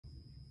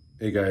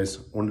Hey guys,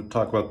 I wanted to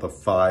talk about the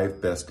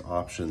 5 best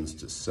options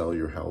to sell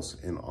your house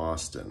in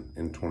Austin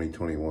in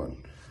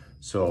 2021.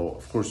 So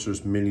of course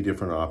there's many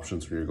different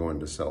options when you're going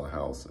to sell a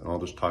house, and I'll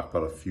just talk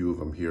about a few of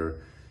them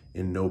here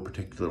in no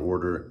particular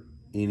order.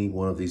 Any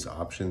one of these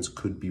options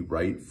could be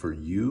right for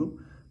you,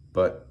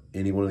 but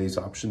any one of these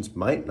options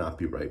might not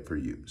be right for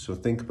you. So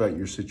think about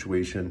your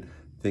situation,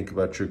 think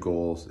about your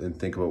goals, and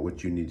think about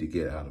what you need to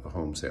get out of a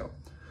home sale.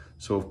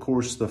 So of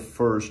course the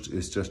first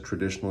is just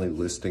traditionally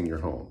listing your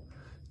home.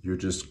 You're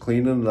just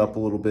cleaning it up a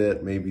little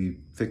bit, maybe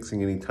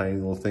fixing any tiny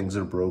little things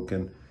that are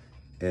broken,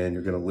 and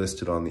you're gonna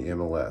list it on the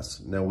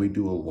MLS. Now we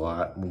do a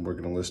lot when we're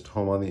gonna list a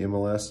home on the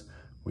MLS.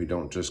 We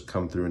don't just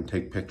come through and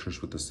take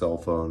pictures with the cell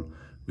phone.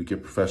 We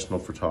get professional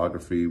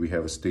photography. We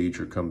have a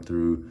stager come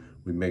through.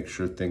 We make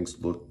sure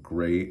things look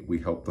great. We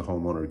help the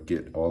homeowner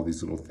get all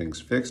these little things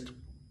fixed.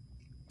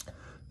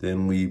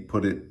 Then we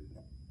put it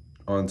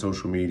on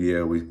social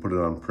media. We put it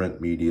on print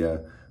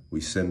media. We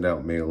send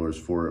out mailers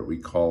for it. We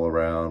call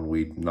around,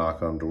 we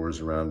knock on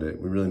doors around it.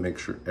 We really make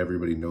sure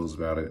everybody knows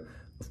about it.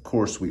 Of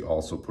course, we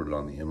also put it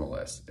on the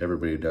MLS.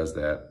 Everybody does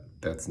that.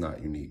 That's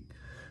not unique.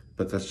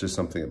 But that's just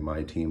something that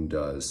my team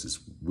does,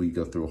 is we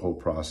go through a whole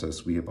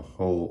process. We have a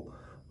whole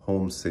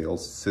home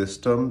sales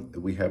system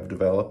that we have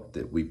developed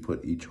that we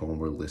put each home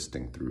we're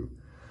listing through.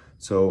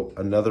 So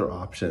another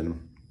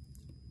option,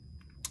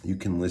 you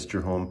can list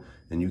your home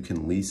and you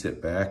can lease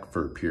it back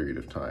for a period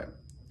of time.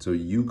 So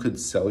you could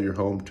sell your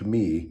home to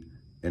me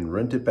and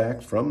rent it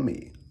back from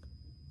me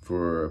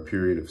for a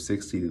period of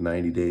 60 to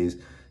 90 days.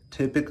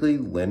 Typically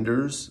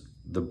lenders,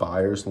 the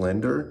buyer's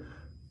lender,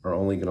 are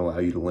only gonna allow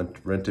you to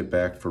rent it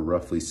back for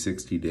roughly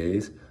 60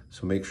 days.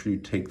 So make sure you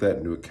take that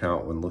into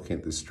account when looking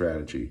at this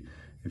strategy.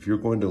 If you're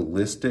going to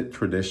list it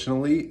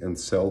traditionally and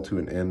sell to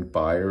an end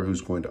buyer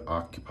who's going to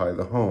occupy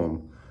the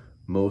home,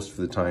 most of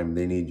the time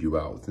they need you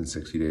out within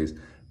 60 days.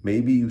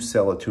 Maybe you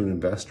sell it to an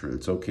investor.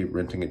 It's okay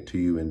renting it to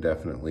you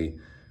indefinitely.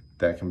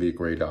 That can be a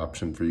great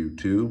option for you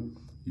too.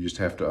 You just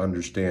have to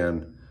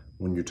understand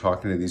when you're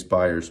talking to these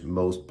buyers,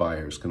 most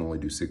buyers can only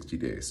do 60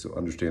 days. So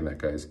understand that,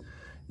 guys.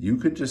 You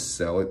could just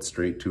sell it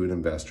straight to an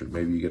investor.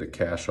 Maybe you get a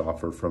cash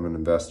offer from an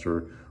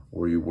investor,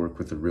 or you work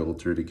with a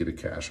realtor to get a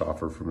cash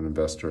offer from an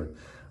investor.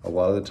 A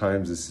lot of the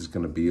times this is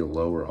going to be a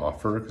lower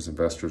offer because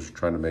investors are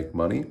trying to make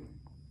money.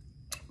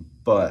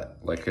 But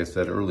like I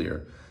said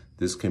earlier,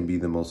 this can be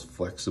the most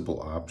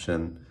flexible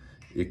option.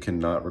 It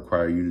cannot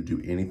require you to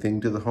do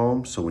anything to the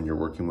home. So when you're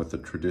working with a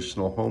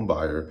traditional home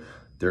buyer,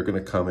 they're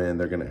gonna come in,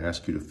 they're gonna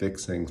ask you to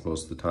fix things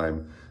most of the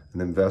time.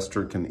 An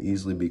investor can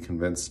easily be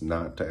convinced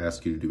not to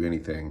ask you to do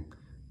anything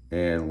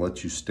and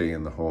let you stay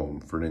in the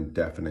home for an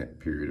indefinite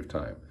period of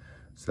time.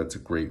 So that's a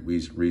great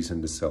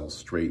reason to sell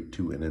straight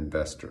to an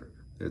investor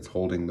that's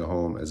holding the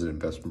home as an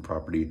investment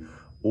property,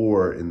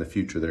 or in the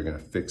future, they're gonna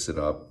fix it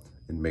up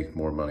and make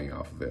more money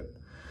off of it.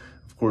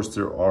 Of course,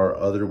 there are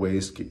other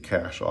ways to get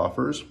cash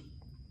offers.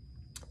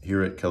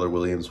 Here at Keller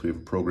Williams, we have a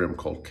program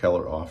called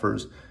Keller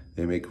Offers.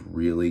 They make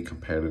really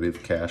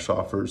competitive cash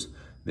offers.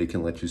 They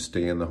can let you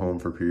stay in the home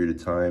for a period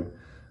of time.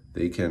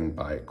 They can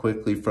buy it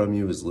quickly from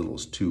you as little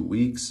as 2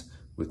 weeks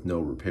with no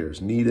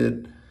repairs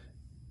needed.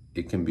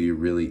 It can be a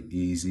really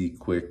easy,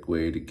 quick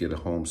way to get a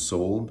home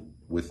sold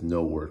with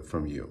no work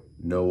from you.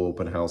 No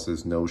open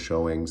houses, no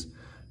showings,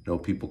 no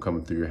people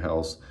coming through your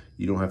house.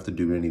 You don't have to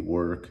do any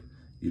work.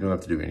 You don't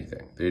have to do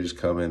anything. They just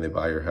come in, they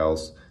buy your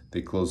house,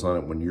 they close on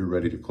it when you're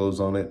ready to close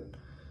on it.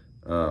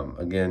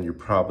 Again, you're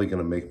probably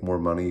gonna make more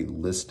money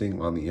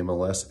listing on the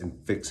MLS and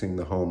fixing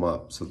the home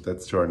up. So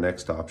that's to our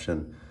next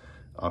option.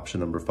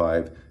 Option number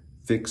 5,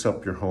 fix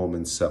up your home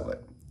and sell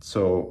it.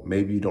 So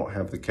maybe you don't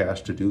have the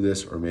cash to do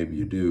this, or maybe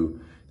you do.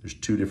 There's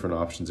 2 different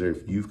options there.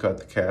 If you've got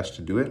the cash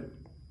to do it,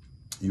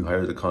 you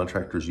hire the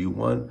contractors you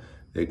want,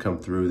 they come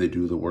through, they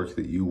do the work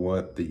that you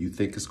want, that you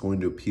think is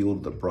going to appeal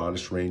to the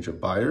broadest range of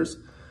buyers,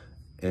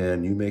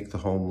 and you make the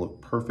home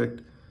look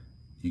perfect.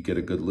 You get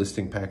a good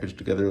listing package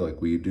together like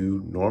we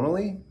do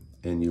normally,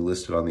 and you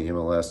list it on the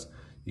MLS.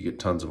 You get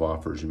tons of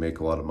offers, you make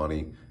a lot of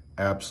money.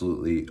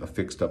 Absolutely, a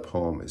fixed up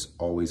home is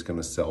always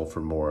gonna sell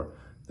for more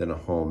than a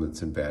home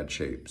that's in bad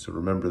shape. So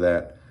remember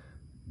that,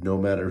 no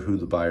matter who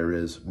the buyer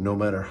is, no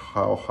matter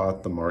how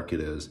hot the market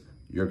is,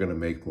 you're gonna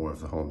make more if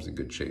the home's in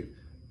good shape.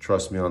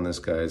 Trust me on this,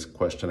 guys.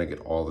 Question I get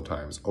all the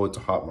time is, oh, it's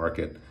a hot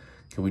market.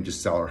 Can we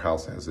just sell our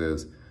house as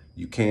is?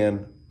 You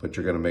can, but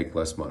you're gonna make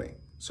less money.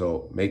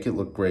 So make it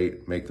look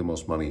great, make the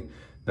most money.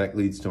 That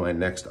leads to my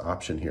next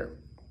option here.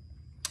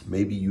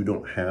 Maybe you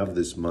don't have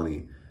this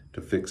money to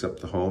fix up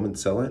the home and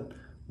sell it.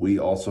 We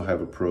also have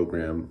a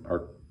program,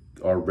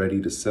 our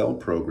Ready to Sell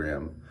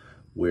program,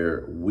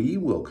 where we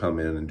will come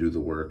in and do the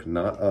work,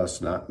 not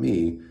us, not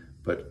me,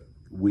 but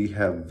we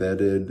have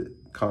vetted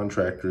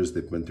contractors.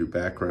 They've been through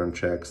background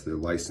checks, they're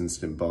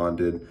licensed and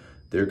bonded.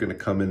 They're gonna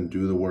come in and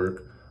do the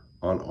work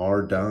on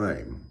our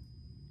dime.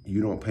 You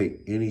don't pay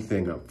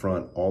anything up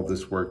front. All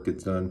this work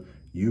gets done.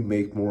 You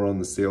make more on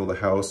the sale of the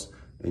house,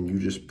 and you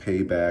just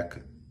pay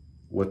back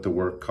what the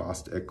work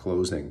cost at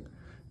closing.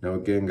 Now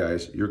again,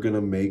 guys, you're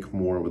gonna make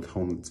more with a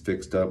home that's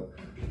fixed up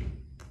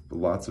but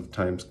lots of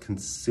times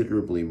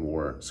considerably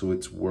more. So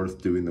it's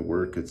worth doing the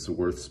work. It's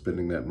worth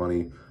spending that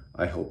money.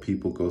 I help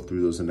people go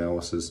through those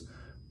analysis,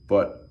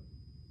 but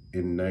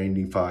in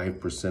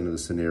 95% of the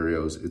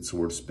scenarios, it's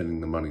worth spending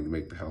the money to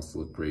make the house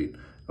look great.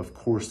 Of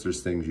course,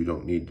 there's things you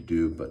don't need to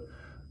do, but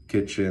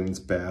kitchens,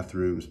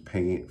 bathrooms,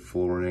 paint,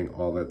 flooring,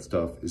 all that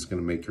stuff is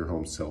gonna make your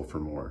home sell for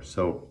more.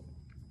 So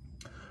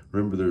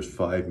remember, there's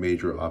 5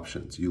 major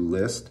options. You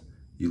list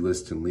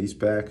and lease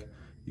back,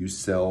 you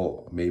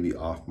sell maybe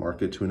off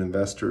market to an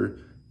investor,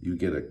 you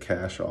get a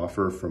cash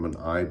offer from an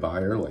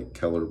iBuyer like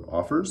Keller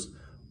offers,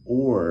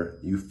 or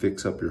you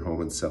fix up your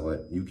home and sell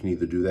it. You can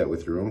either do that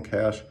with your own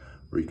cash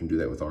or you can do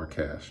that with our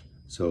cash.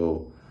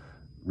 So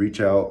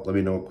reach out, let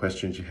me know what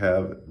questions you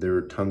have. There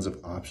are tons of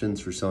options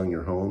for selling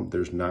your home.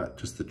 There's not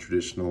just the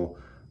traditional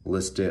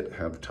list it,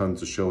 have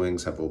tons of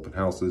showings, have open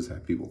houses,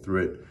 have people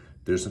through it.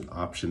 There's an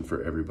option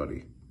for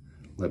everybody.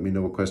 Let me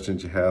know what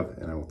questions you have,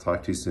 and I will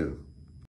talk to you soon.